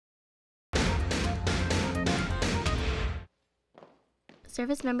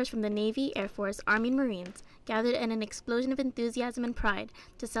service members from the Navy, Air Force, Army, and Marines gathered in an explosion of enthusiasm and pride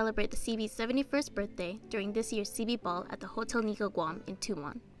to celebrate the Seabees' 71st birthday during this year's Seabee Ball at the Hotel Nico Guam in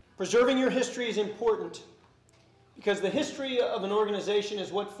Tumon. Preserving your history is important because the history of an organization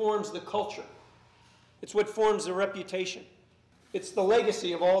is what forms the culture. It's what forms the reputation. It's the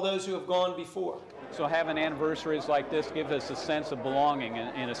legacy of all those who have gone before. So having anniversaries like this gives us a sense of belonging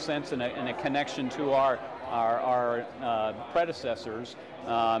and a sense and a connection to our predecessors,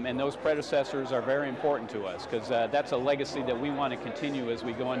 and those predecessors are very important to us because that's a legacy that we want to continue as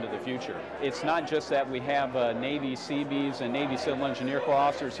we go into the future. It's not just that we have Navy Seabees and Navy Civil Engineer Corps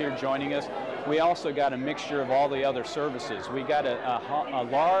officers here joining us. We also got a mixture of all the other services. We got a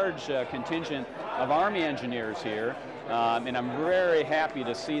large contingent of Army engineers here. And I'm very happy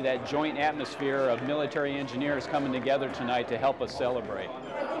to see that joint atmosphere of military engineers coming together tonight to help us celebrate.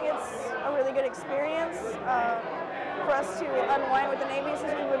 I think it's a really good experience for us to unwind with the Navy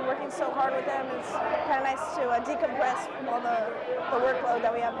since we've been working so hard with them. It's kind of nice to decompress from all the workload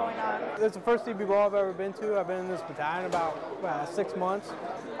that we have going on. It's the first Seabee Ball I've ever been to. I've been in this battalion about 6 months.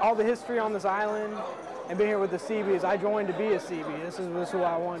 All the history on this island and being here with the Seabees, I joined to be a Seabee. This is who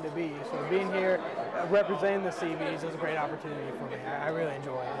I wanted to be. So being here, representing the Seabees is a great opportunity for me. I really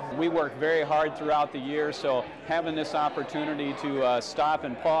enjoy it. We work very hard throughout the year, so having this opportunity to stop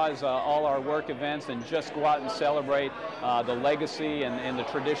and pause all our work events and just go out and celebrate the legacy and the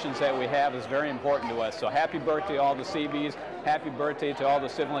traditions that we have is very important to us. So happy birthday to all the Seabees, happy birthday to all the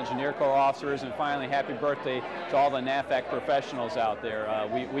Civil Engineer Corps officers, and finally happy birthday to all the NAVFAC professionals out there.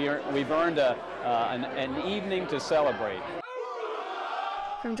 We've earned an evening to celebrate.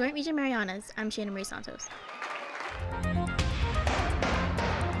 From Joint Region Marianas, I'm Shannon Marie Santos.